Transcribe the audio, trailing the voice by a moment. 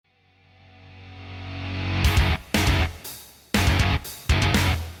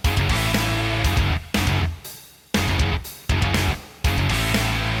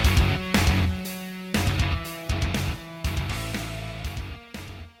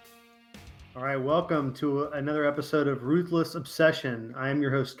All right, welcome to another episode of Ruthless Obsession. I am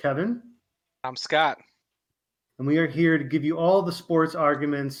your host, Kevin, I'm Scott. and we are here to give you all the sports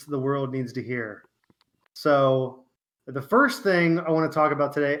arguments the world needs to hear. So, the first thing I want to talk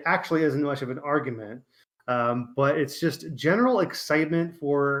about today actually isn't much of an argument, but it's just general excitement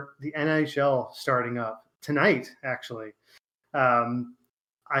for the NHL starting up tonight, actually. Um,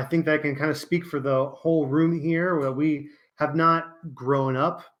 I think that can kind of speak for the whole room here. Where we have not grown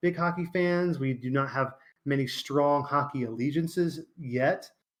up big hockey fans. We do not have many strong hockey allegiances yet.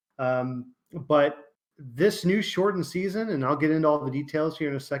 But this new shortened season, and I'll get into all the details here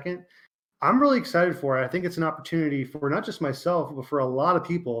in a second, I'm really excited for it. I think it's an opportunity for not just myself, but for a lot of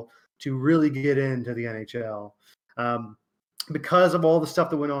people to really get into the NHL. Um, because of all the stuff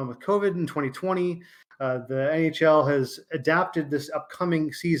that went on with COVID in 2020, the NHL has adapted this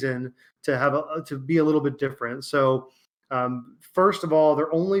upcoming season to to be a little bit different. So, first of all,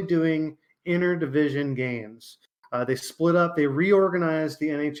 they're only doing interdivision games. They split up, they reorganized the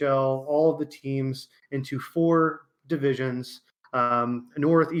NHL, all of the teams into four divisions: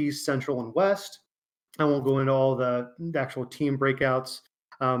 North, East, Central, and West. I won't go into all the actual team breakouts,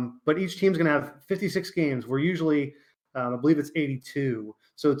 but each team's going to have 56 games. We're usually, I believe it's 82,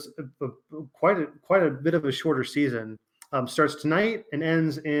 so it's quite a bit of a shorter season. Starts tonight and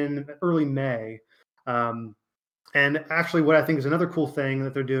ends in early May. Um, and actually, what I think is another cool thing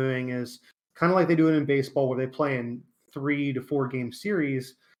that they're doing is kind of like they do it in baseball, where they play in 3 to 4 game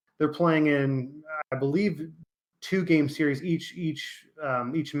series. They're playing in, I believe, 2 game series each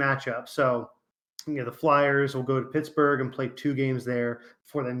matchup. So the Flyers will go to Pittsburgh and play 2 games there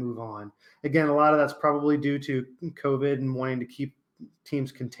before they move on. Again, a lot of that's probably due to COVID and wanting to keep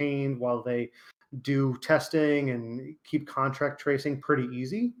teams contained while they do testing and keep contract tracing pretty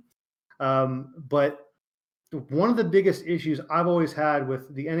easy. But one of the biggest issues I've always had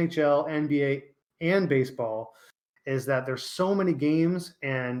with the NHL, NBA, and baseball is that there's so many games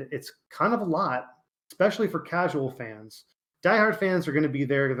and it's kind of a lot, especially for casual fans. Diehard fans are going to be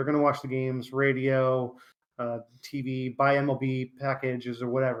there. They're going to watch the games, radio, TV, buy MLB packages or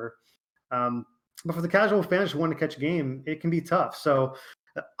whatever. But for the casual fans who want to catch a game, it can be tough. So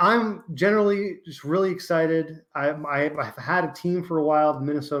I'm generally just really excited. I've had a team for a while, the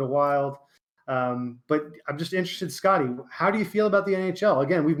Minnesota Wild. But I'm just interested, Scotty, how do you feel about the NHL?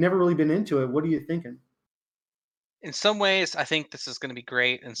 Again, we've never really been into it. What are you thinking? In some ways, I think this is going to be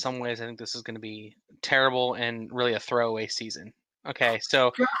great. In some ways, I think this is going to be terrible and really a throwaway season. Okay,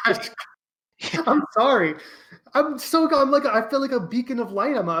 so Gosh, I'm sorry. I'm like, I feel like a beacon of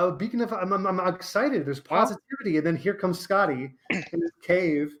light. I'm a beacon of, I'm excited. There's well, positivity. And then here comes Scotty in his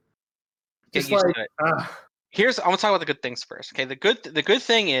cave. get Just used like, to it. uh, I want to talk about the good things first. Okay, the good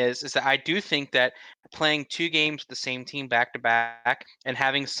thing is that I do think that playing 2 games with the same team back to back and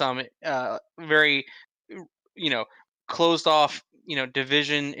having some very you know closed off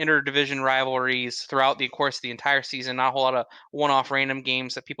division interdivision rivalries throughout the course of the entire season, not a whole lot of one-off random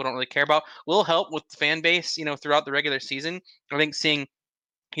games that people don't really care about, will help with the fan base throughout the regular season. I think seeing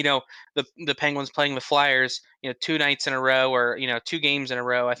you know the Penguins playing the Flyers, 2 nights in a row, or 2 games in a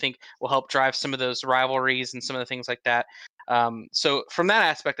row, I think will help drive some of those rivalries and some of the things like that. So from that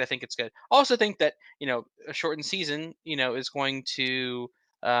aspect, I think it's good. Also think that a shortened season is going to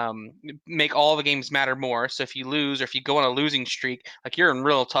make all the games matter more. So if you lose, or if you go on a losing streak, like, you're in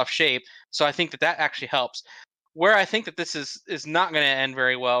real tough shape. So I think that actually helps. Where I think that this is not going to end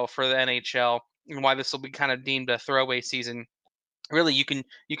very well for the NHL, and why this will be kind of deemed a throwaway season, really, you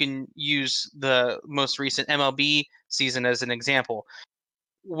can use the most recent MLB season as an example.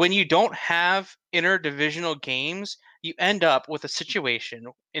 When you don't have interdivisional games, you end up with a situation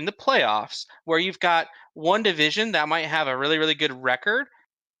in the playoffs where you've got one division that might have a really, really good record,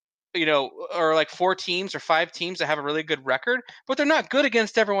 or like 4 teams or 5 teams that have a really good record, but they're not good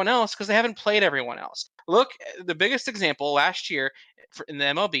against everyone else because they haven't played everyone else. Look, the biggest example last year in the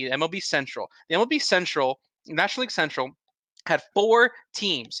MLB, the MLB Central. The MLB Central, National League Central, had 4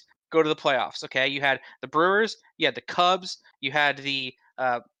 teams go to the playoffs. Okay, you had the Brewers, you had the Cubs, you had the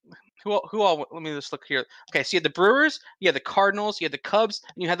who all? Let me just look here. Okay, so you had the Brewers, you had the Cardinals, you had the Cubs,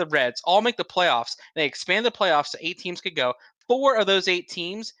 and you had the Reds. All make the playoffs. They expanded the playoffs so 8 teams could go. 4 of those 8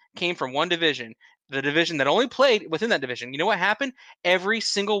 teams came from one division. The division that only played within that division. You know what happened? Every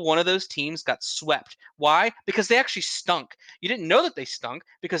single one of those teams got swept. Why? Because they actually stunk. You didn't know that they stunk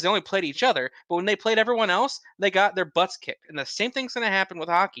because they only played each other. But when they played everyone else, they got their butts kicked. And the same thing's going to happen with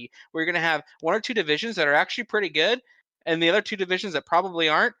hockey, where you're going to have 1 or 2 divisions that are actually pretty good, and the other 2 divisions that probably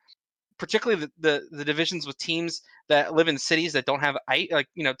aren't. particularly the divisions with teams that live in cities that don't have ice, like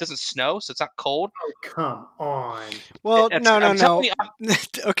it doesn't snow, so it's not cold. Oh, come on. Well, no. I'm telling you,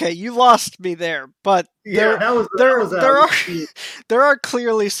 Okay, you lost me there, but Yeah, that was there are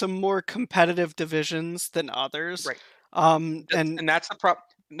clearly some more competitive divisions than others. right. And that's the problem.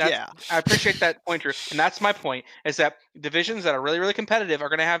 Yeah. I appreciate that pointer, and that's my point, is that divisions that are really, really competitive are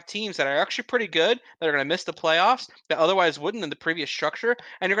going to have teams that are actually pretty good, that are going to miss the playoffs, that otherwise wouldn't in the previous structure,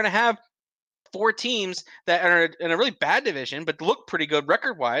 and you're going to have 4 teams that are in a really bad division, but look pretty good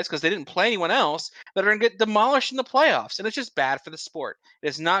record-wise because they didn't play anyone else, that are going to get demolished in the playoffs, and it's just bad for the sport. It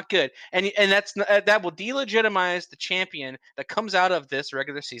is not good, and that will delegitimize the champion that comes out of this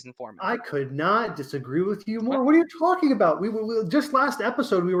regular season format. I could not disagree with you more. What are you talking about? We just last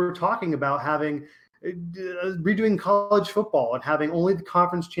episode we were talking about having redoing college football and having only the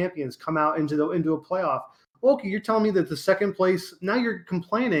conference champions come out into a playoff. Okay, you're telling me that the second place, now you're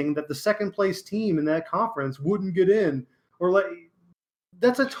complaining that the second place team in that conference wouldn't get in, or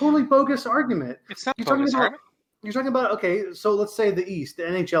that's a totally bogus argument. It's not bogus argument. You're talking about, okay, so let's say the East, the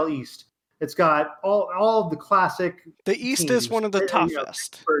NHL East. It's got all of the classic. The East teams. Is one of the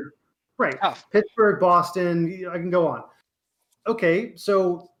toughest. Right. Tough. Pittsburgh, Boston, I can go on. Okay,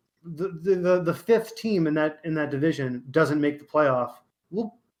 so the fifth team in that division doesn't make the playoff.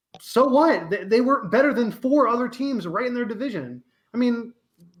 Well, so what? They were better than 4 other teams right in their division. I mean,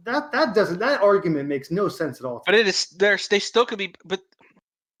 that argument makes no sense at all. But it is they still could be, but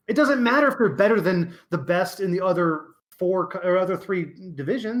it doesn't matter if they're better than the best in the other 4 or other 3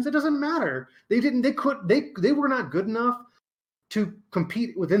 divisions. It doesn't matter. They were not good enough to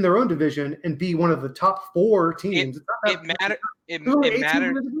compete within their own division and be one of the top 4 teams.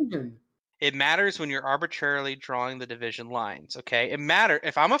 It matters when you're arbitrarily drawing the division lines. Okay, it matters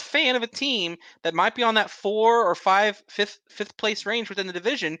if I'm a fan of a team that might be on that 4 or 5 fifth place range within the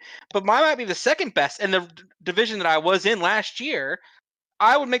division, but might be the second best in the division that I was in last year.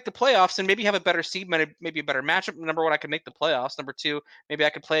 I would make the playoffs and maybe have a better seed, maybe a better matchup. Number 1, I could make the playoffs. Number 2, maybe I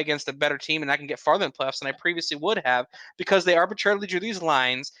could play against a better team and I can get farther in the playoffs than I previously would have because they arbitrarily drew these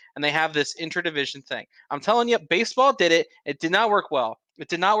lines and they have this interdivision thing. I'm telling you, baseball did it. It did not work well. It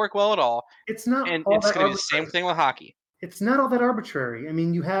did not work well at all. It's not, and it's going to be the same thing with hockey. It's not all that arbitrary. I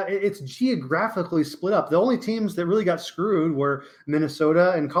mean, it's geographically split up. The only teams that really got screwed were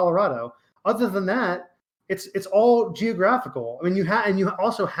Minnesota and Colorado. Other than that, it's all geographical. I mean, you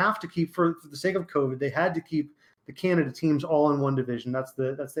also have to keep, for the sake of COVID, they had to keep the Canada teams all in one division. That's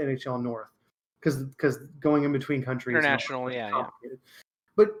the NHL North, because going in between countries, international, yeah.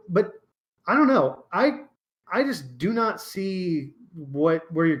 But I don't know. I just do not see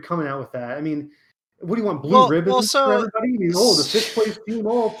where you're coming out with that. I mean, what do you want? Blue ribbons for everybody? I mean, the 5th place team,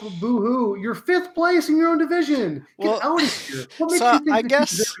 boo-hoo. You're 5th place in your own division. Get out of here. What makes you think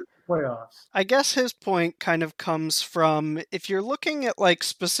playoffs? I guess his point kind of comes from, if you're looking at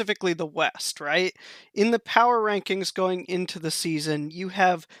specifically the West, right? In the power rankings going into the season, you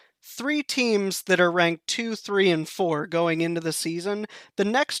have 3 teams that are ranked 2, 3, and 4 going into the season. The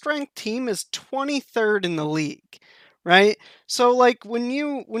next ranked team is 23rd in the league. Right? So when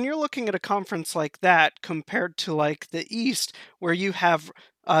you're looking at a conference like that compared to the East, where you have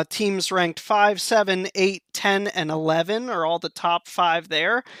teams ranked 5, 7, 8, 10, and 11 are all the top 5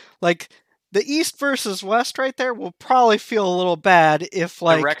 there, the East versus West right there will probably feel a little bad if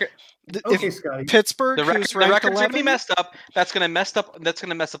Scotty. Pittsburgh, the record's going to be messed up. That's going to mess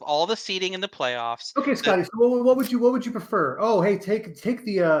up all the seeding in the playoffs. Okay, Scotty. So what would you prefer? Oh, hey, take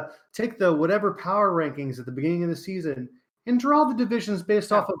the whatever power rankings at the beginning of the season and draw the divisions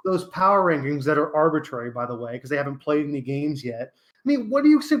based off of those power rankings that are arbitrary, by the way, because they haven't played any games yet. I mean, what are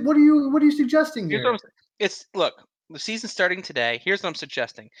you suggesting here? Look, the season's starting today. Here's what I'm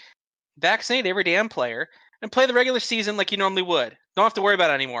suggesting: vaccinate every damn player and play the regular season like you normally would. Don't have to worry about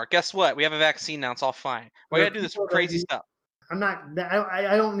it anymore. Guess what? We have a vaccine now. It's all fine. Why you gotta do this crazy stuff?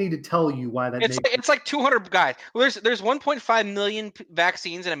 I don't need to tell you why that. It's like 200 guys. Well, there's 1.5 million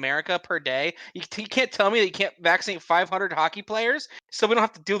vaccines in America per day. You can't tell me that you can't vaccinate 500 hockey players, so we don't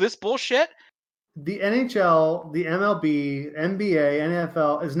have to do this bullshit. The NHL, the MLB, NBA,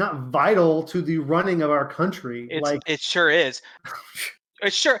 NFL is not vital to the running of our country. It sure is.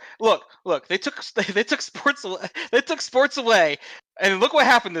 Sure. Look. They took sports away. They took sports away, and look what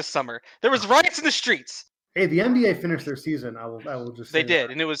happened this summer. There was riots in the streets. Hey, the NBA finished their season. I will just. They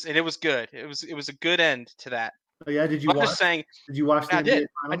did, and it was good. It was a good end to that. Oh yeah, did you I'm watch? just saying. Did you watch the I NBA did.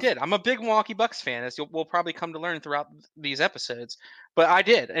 I Finals? did. I'm a big Milwaukee Bucks fan, as we'll probably come to learn throughout these episodes. But I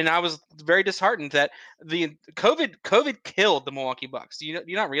did, and I was very disheartened that the COVID killed the Milwaukee Bucks. Do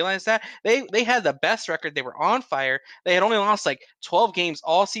you not realize that they had the best record? They were on fire. They had only lost like 12 games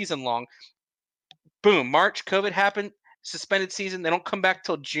all season long. Boom, March, COVID happened. Suspended season. They don't come back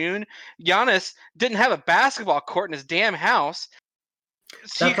till June. Giannis didn't have a basketball court in his damn house.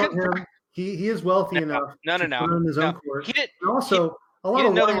 So That's on him. He is wealthy enough no, to put on his own court. He didn't. And also, a He lot didn't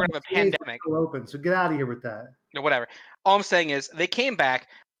of know they were gonna have a YMCA's were pandemic. still open, so get out of here with that. Or whatever. All I'm saying is they came back.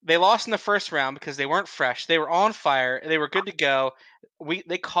 They lost in the first round because they weren't fresh. They were on fire. They were good to go.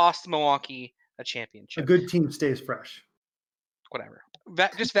 They cost Milwaukee a A championship. good team stays fresh. Whatever.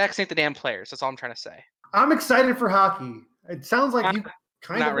 Just vaccinate the damn players. That's all I'm trying to say. I'm excited for hockey. It sounds like you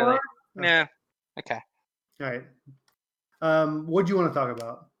kind Not of really. are. Yeah. Okay. All right. What do you want to talk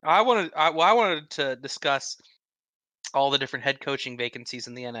about? I wanted to discuss all the different head coaching vacancies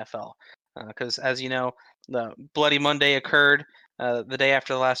in the NFL because, as you know, the Bloody Monday occurred the day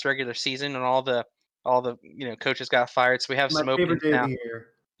after the last regular season, and all the coaches got fired. So we have My some favorite openings day now. of the year.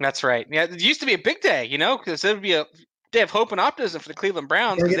 That's right. Yeah, it used to be a big day, because it would be a day of hope and optimism for the Cleveland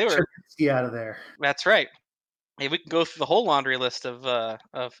Browns because they were. Trubisky out of there. That's right. Hey, we can go through the whole laundry list of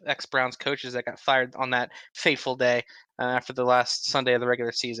ex-Browns coaches that got fired on that fateful day after the last Sunday of the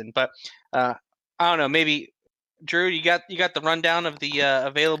regular season. But I don't know. Maybe Drew, you got the rundown of the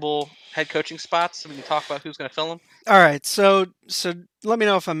available head coaching spots, so we can talk about who's going to fill them. All right, so let me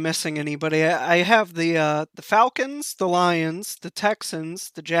know if I'm missing anybody. I have the Falcons, the Lions, the Texans,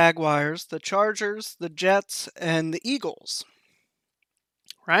 the Jaguars, the Chargers, the Jets, and the Eagles.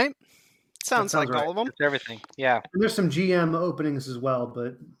 Right? Sounds like right. all of them. That's everything. Yeah. And there's some GM openings as well,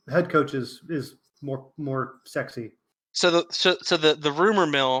 but head coaches is more sexy. So the rumor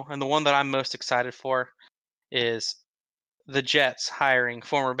mill, and the one that I'm most excited for, is the Jets hiring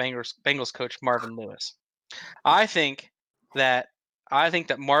former Bengals coach Marvin Lewis. I think that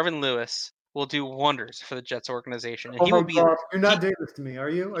Marvin Lewis will do wonders for the Jets organization, and You're not doing this to me, are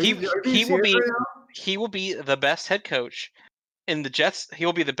you? Are you he will be the best head coach in the Jets. He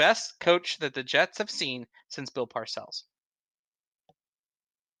will be the best coach that the Jets have seen since Bill Parcells.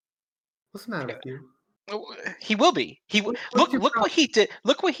 What's the matter with you? He will be. Look what he did.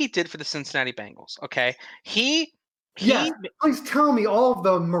 Look what he did for the Cincinnati Bengals. Okay, please tell me all of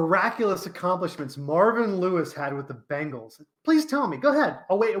the miraculous accomplishments Marvin Lewis had with the Bengals. Please tell me. Go ahead.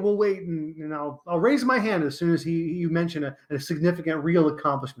 I'll wait. We'll wait, and I'll raise my hand as soon as you mention a significant real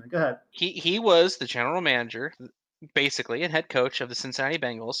accomplishment. Go ahead. He was the general manager, basically, and head coach of the Cincinnati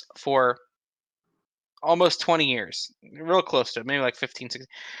Bengals for almost 20 years, real close to it, maybe like 15, 16.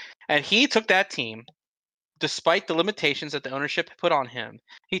 And he took that team, despite the limitations that the ownership put on him,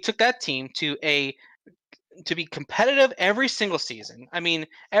 he took that team to be competitive every single season. I mean,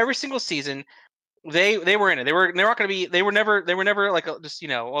 every single season they were in it. They were not going to be. They were never like just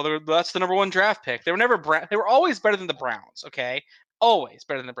that's the number one draft pick. They were always better than the Browns. Okay, always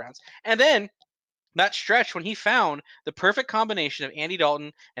better than the Browns. And then that stretch when he found the perfect combination of Andy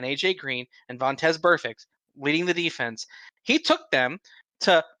Dalton and AJ Green and Vontaze Burfict leading the defense, he took them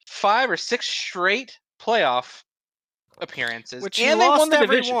to 5 or 6 straight playoff appearances, which and they won the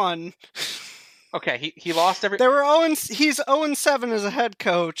every division. one. Okay, he lost every. He's 0-7 as a head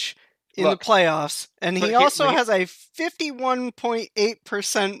coach in the playoffs, and he also has a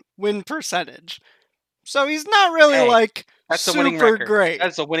 51.8% win percentage. So he's not really that's super a winning record. Great.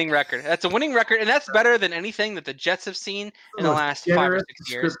 That's a winning record. That's a winning record, and that's better than anything that the Jets have seen in the last 5 or 6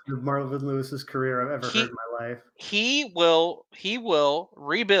 years. Of Marvin Lewis's career I've ever heard in my life. He will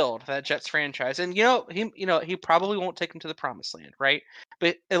rebuild that Jets franchise, and he probably won't take them to the promised land, right?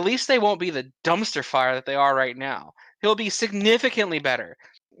 But at least they won't be the dumpster fire that they are right now. He'll be significantly better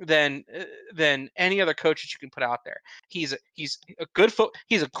than any other coach that you can put out there. He's a good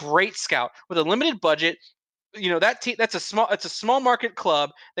he's a great scout with a limited budget. That team, it's a small market club.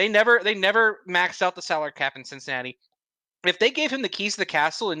 They never maxed out the salary cap in Cincinnati. If they gave him the keys to the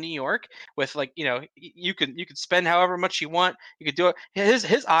castle in New York with you could spend however much you want, you could do it.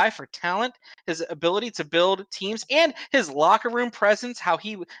 His eye for talent, his ability to build teams, and his locker room presence, how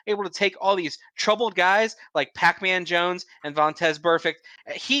he was able to take all these troubled guys like Pac-Man Jones and Vontaze Burfict,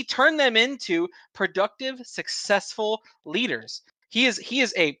 he turned them into productive, successful leaders. He's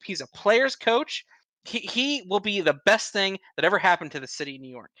a player's coach. He will be the best thing that ever happened to the city of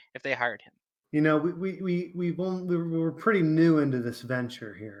New York if they hired him. We were pretty new into this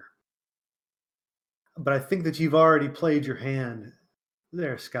venture here, but I think that you've already played your hand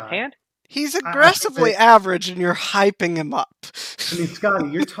there, Scott. Hand? He's aggressively average, and you're hyping him up. I mean, Scotty,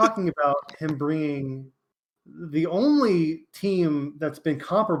 you're talking about him bringing the only team that's been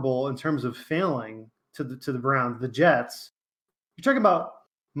comparable in terms of failing to the Browns, the Jets. You're talking about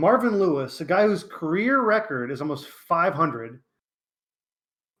Marvin Lewis, a guy whose career record is almost 500.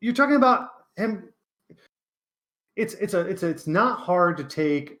 You're talking about him. It's not hard to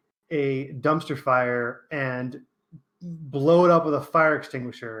take a dumpster fire and blow it up with a fire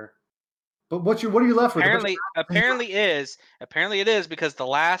extinguisher. But what are you left with? Apparently it is because the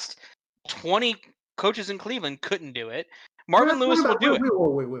last 20 coaches in Cleveland couldn't do it. Marvin Lewis will do it.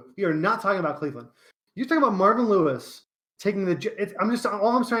 Wait. You're not talking about Cleveland. You're talking about Marvin Lewis taking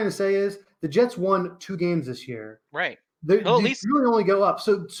all I'm trying to say is the Jets won 2 games this year. Right. They really only go up.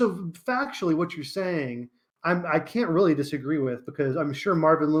 So factually, what you're saying, I can't really disagree with, because I'm sure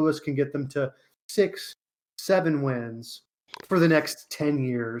Marvin Lewis can get them to 6-7 wins for the next 10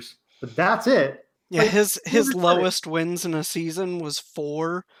 years. But that's it. Yeah, his lowest wins in a season was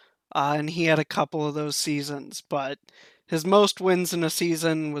 4, and he had a couple of those seasons. But his most wins in a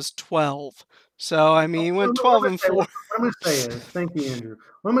season was 12. So, I mean, he went 12-4. What I'm going to say is, thank you, Andrew.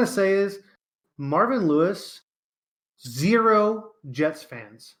 What I'm going to say is, Marvin Lewis, 0 Jets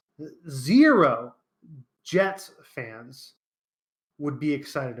fans, 0 Jets fans would be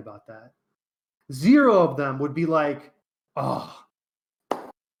excited about that. 0 of them would be like, oh,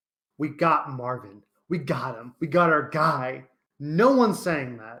 we got Marvin. We got him. We got our guy. No one's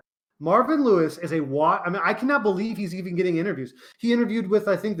saying that. Marvin Lewis is I cannot believe he's even getting interviews. He interviewed with,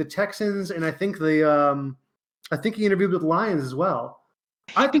 I think, the Texans, and I think he interviewed with Lions as well.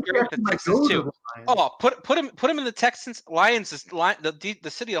 I think the Texans too. Oh, put him in the Texans. Lions is the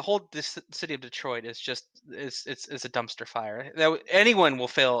city. The city of Detroit is just is a dumpster fire. Anyone will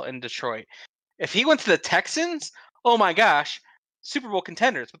fail in Detroit. If he went to the Texans, oh my gosh, Super Bowl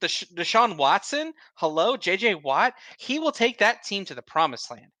contenders with the Deshaun Watson. Hello, J.J. Watt. He will take that team to the promised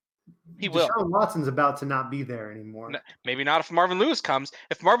land. He will. Deshaun Watson's about to not be there anymore. No, maybe not if Marvin Lewis comes.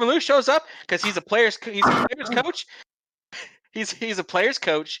 If Marvin Lewis shows up, because he's a player's coach. He's a player's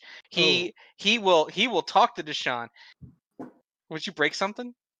coach. He will talk to Deshaun. Would you break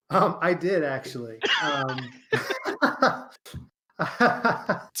something? I did actually.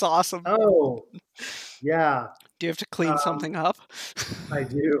 It's awesome. Oh, yeah. Do you have to clean something up? I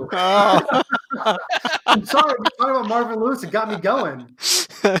do. Oh. I'm sorry. Talking about Marvin Lewis, it got me going.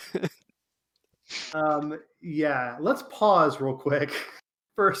 Yeah. Let's pause real quick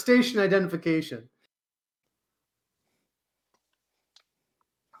for station identification.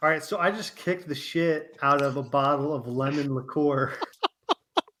 All right, so I just kicked the shit out of a bottle of lemon liqueur.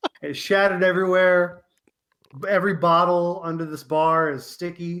 It shattered everywhere. Every bottle under this bar is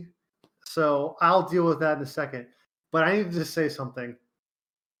sticky. So I'll deal with that in a second. But I need to say something.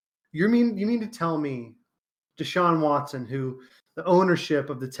 You mean to tell me Deshaun Watson, who the ownership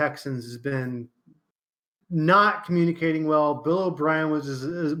of the Texans has been not communicating well, Bill O'Brien was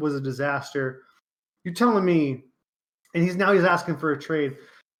a disaster. You're telling me, and he's asking for a trade.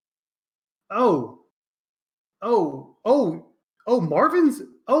 Marvin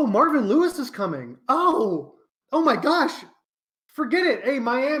Lewis is coming. Oh my gosh. Forget it. Hey,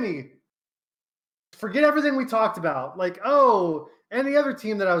 Miami. Forget everything we talked about. And the other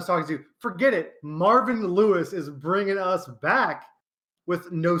team that I was talking to, forget it. Marvin Lewis is bringing us back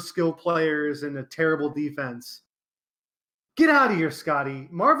with no skill players and a terrible defense. Get out of here, Scotty.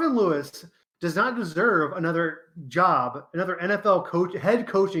 Marvin Lewis does not deserve another job, another NFL head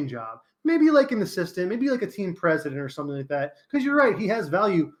coaching job. Maybe like an assistant, maybe like a team president or something like that. Because you're right, he has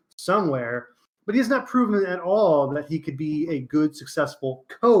value somewhere, but he has not proven at all that he could be a good, successful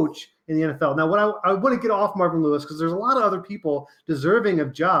coach in the NFL. Now, what I want to get off Marvin Lewis, because there's a lot of other people deserving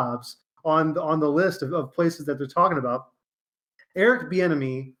of jobs on the list of places that they're talking about. Eric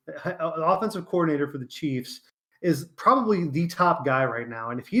Bieniemy, offensive coordinator for the Chiefs, is probably the top guy right now.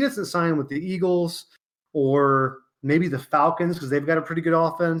 And if he doesn't sign with the Eagles or maybe the Falcons, because they've got a pretty good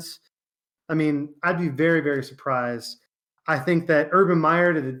offense, I mean, I'd be very, very surprised. I think that Urban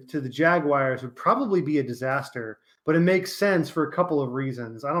Meyer to the Jaguars would probably be a disaster, but it makes sense for a couple of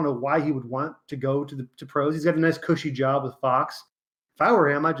reasons. I don't know why he would want to go to pros. He's got a nice cushy job with Fox. If I were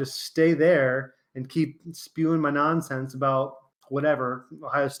him, I'd just stay there and keep spewing my nonsense about whatever,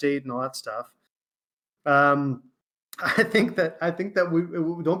 Ohio State and all that stuff. I think that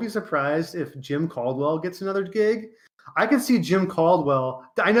we don't be surprised if Jim Caldwell gets another gig. I can see Jim Caldwell.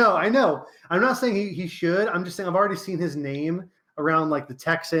 I know. I'm not saying he should. I'm just saying I've already seen his name around like the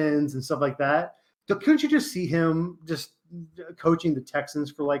Texans and stuff like that. Couldn't you just see him just coaching the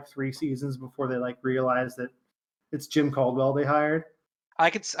Texans for like 3 seasons before they like realize that it's Jim Caldwell they hired? I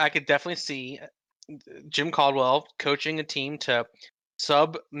could definitely see Jim Caldwell coaching a team to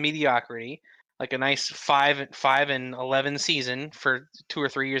sub mediocrity. like a nice 5-11 season for 2 or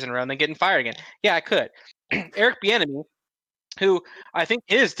 3 years in a row and then getting fired again. Yeah, I could. Eric Bieniemy, who I think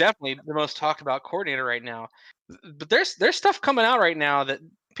is definitely the most talked about coordinator right now. But there's stuff coming out right now that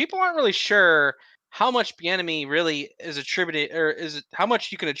people aren't really sure how much Bieniemy really is attributed, or is how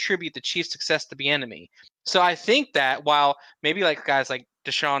much you can attribute the Chiefs' success to Bieniemy. So I think that while maybe like guys like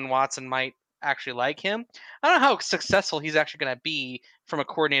Deshaun Watson might actually like him, I don't know how successful he's actually going to be from a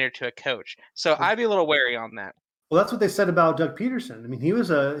coordinator to a coach. So I'd be a little wary on that. Well, that's what they said about Doug Peterson. I mean, he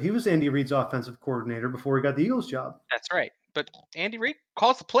was Andy Reid's offensive coordinator before he got the Eagles job. That's right. But Andy Reid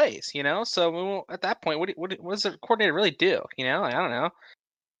calls the plays, So at that point, what does the coordinator really do? I don't know.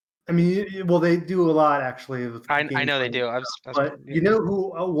 I mean, well, they do a lot actually. I know they do. But you know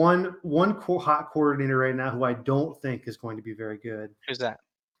who one hot coordinator right now who I don't think is going to be very good? Who's that?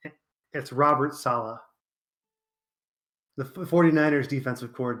 It's Robert Saleh, the 49ers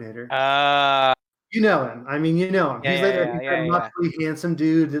defensive coordinator. You know him. I mean, you know him. He's like a muscly, handsome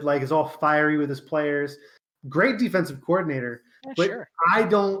dude that like is all fiery with his players. Great defensive coordinator. Yeah, but sure. I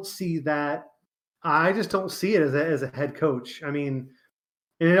don't see that. I just don't see it as a head coach. I mean,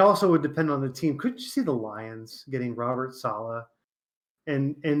 and it also would depend on the team. Could you see the Lions getting Robert Saleh?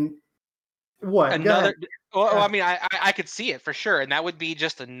 And what? Another. Well, I mean, I could see it for sure, and that would be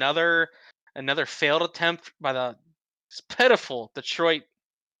just another failed attempt by the pitiful Detroit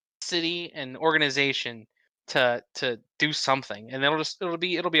city and organization to do something, and it'll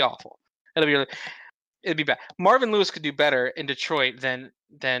be awful. It'd be bad. Marvin Lewis could do better in Detroit than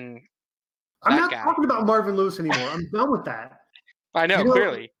I'm not talking about Marvin Lewis anymore. I'm done with that. I know,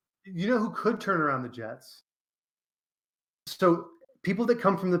 clearly. You know who could turn around the Jets? So people that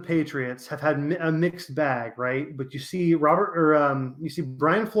come from the Patriots have had a mixed bag, right? But you see you see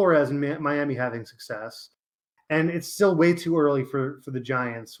Brian Flores in Miami having success, and it's still way too early for the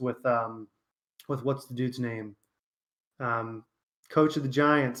Giants with what's the dude's name? Coach of the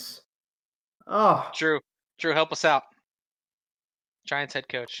Giants. Oh, Drew, help us out. Giants head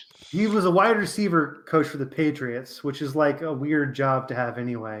coach. He was a wide receiver coach for the Patriots, which is like a weird job to have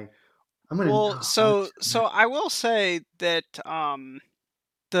anyway. So I will say that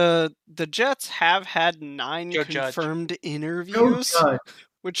the Jets have had 9 confirmed interviews,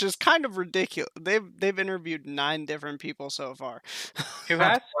 which is kind of ridiculous. They've interviewed 9 different people so far. Who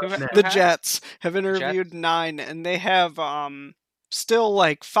has? The Jets have interviewed 9, and they have still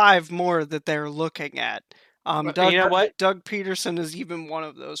like 5 more that they're looking at. You know what? Doug Peterson is even one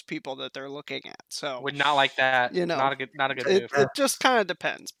of those people that they're looking at. So would not like that. Not a good move. It just kind of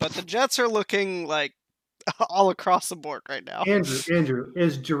depends. But the Jets are looking like all across the board right now. Andrew,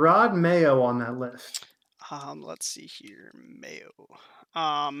 is Gerard Mayo on that list? Let's see here, Mayo.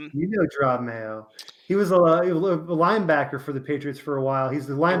 You know Gerard Mayo. He was a linebacker for the Patriots for a while. He's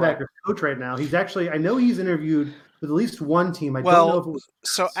the linebacker coach right now. He's actually, I know he's interviewed with at least one team. I don't know if it was.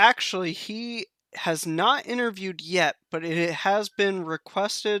 So actually, he has not interviewed yet, but it has been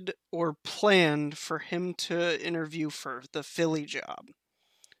requested or planned for him to interview for the Philly job.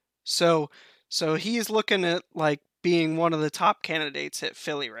 So he's looking at like being one of the top candidates at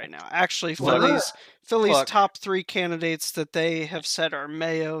Philly right now. Actually, Philly's top 3 candidates that they have said are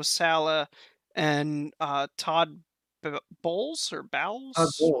Mayo, Saleh, and Todd Bowles or Bowles? Todd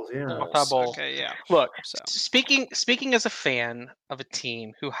Bowles, yeah. Todd Bowles. Okay, yeah. Look, speaking as a fan of a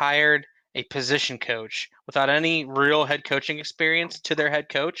team who hired a position coach without any real head coaching experience to their head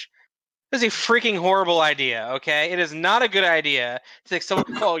coach, this is a freaking horrible idea. Okay, it is not a good idea to think someone.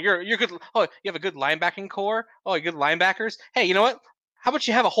 Oh, you're good. Oh, you have a good linebacking core. Oh, you good linebackers. Hey, you know what? How about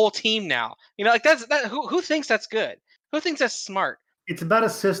you have a whole team now? Like that's that. Who thinks that's good? Who thinks that's smart? It's about a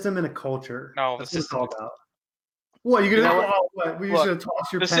system and a culture. No, that's what it's all about. What you're gonna? You should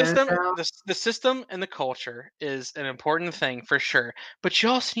toss your pen down? The system and the culture is an important thing for sure, but you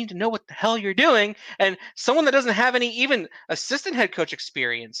also need to know what the hell you're doing. And someone that doesn't have any even assistant head coach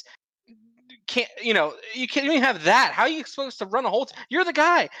experience you can't even have that. How are you supposed to run a whole you're the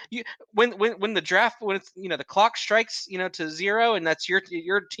guy. When the draft, when it's the clock strikes to 0 and that's your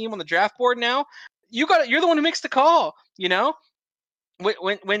team on the draft board now, you're the one who makes the call.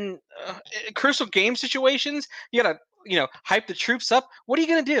 When crucial game situations, you gotta hype the troops up. What are you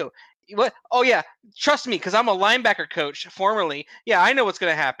gonna do? What? Oh yeah, trust me, because I'm a linebacker coach formerly. Yeah, I know what's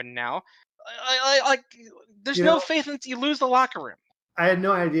gonna happen now. There's no faith until you lose the locker room. I had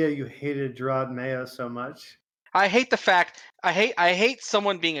no idea you hated Gerard Mayo so much. I hate the fact. I hate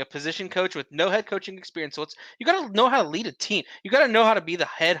someone being a position coach with no head coaching experience. So you got to know how to lead a team. You got to know how to be the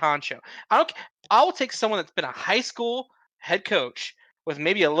head honcho. I will take someone that's been a high school head coach with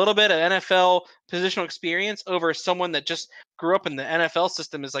maybe a little bit of NFL positional experience over someone that just grew up in the NFL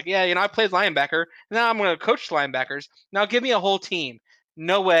system is like, yeah, I played linebacker. Now I'm going to coach linebackers. Now give me a whole team.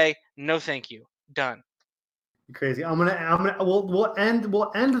 No way. No, thank you. Done. You're crazy. We'll end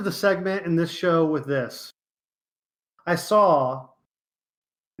the segment in this show with this. I saw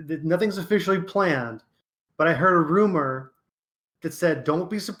that nothing's officially planned, but I heard a rumor that said, don't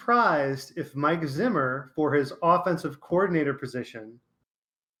be surprised if Mike Zimmer, for his offensive coordinator position,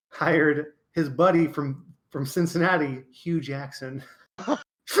 hired his buddy from Cincinnati, Hugh Jackson.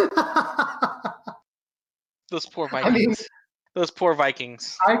 Those poor Vikings. Those poor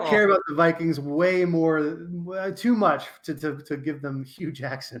Vikings. I care about the Vikings way more, too much to give them Hugh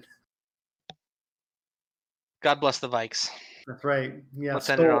Jackson. God bless the Vikes. That's right. Yeah. Let's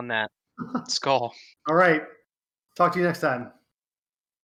end it on that. Skull. All right. Talk to you next time.